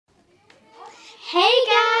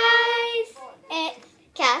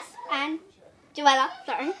Joella,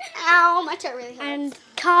 sorry. Ow, my toe really hurts. And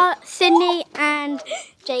Sydney and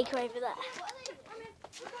Jake are over there.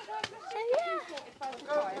 So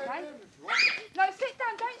yeah. No, sit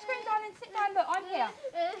down. Don't scream, darling. Sit down. Look, I'm here.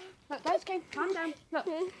 Look, don't scream. Calm down. Look,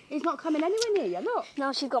 he's not coming anywhere near you. Look.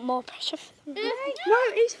 Now she's got more pressure. No,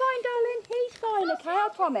 he's fine, darling. He's fine, okay? I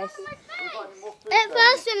promise. At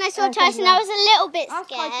first when I saw Tyson, I was a little bit Ask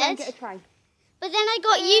Tyson, go and scared. get a tray. But then I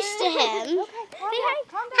got used to him. Okay, calm down.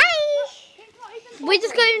 Calm down. Hi! We're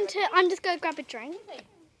just going to. I'm just going to grab a drink.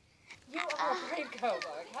 You are a brave girl,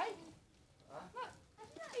 though, okay? Look,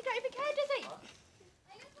 he don't even care, does he?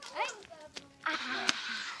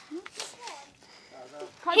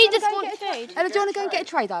 He just wants food. Ella, do you want to go and get a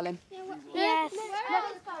tray, darling? Yes.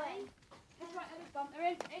 They're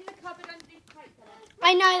in the cupboard underneath the plate.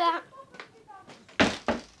 I know that.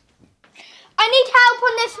 I need help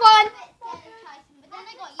on this one.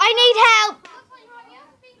 I need help.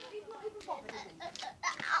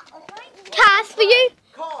 Cass, for you?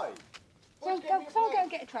 Go and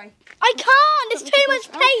get a tray. I can't. There's too much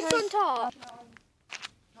place on top.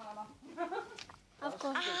 Of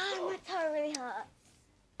course. My toe really hurts.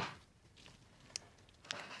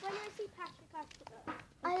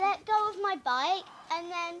 I let go of my bike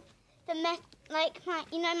and then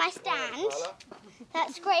my stand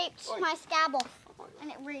that scraped my scab off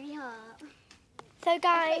and it really hurt. So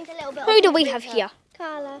guys, A little bit who off. do we have here?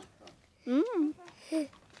 Carla.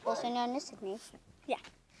 Also known as Sydney. Yeah.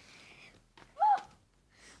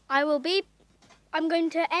 I'm going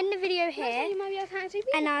to end the video here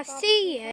and I'll see you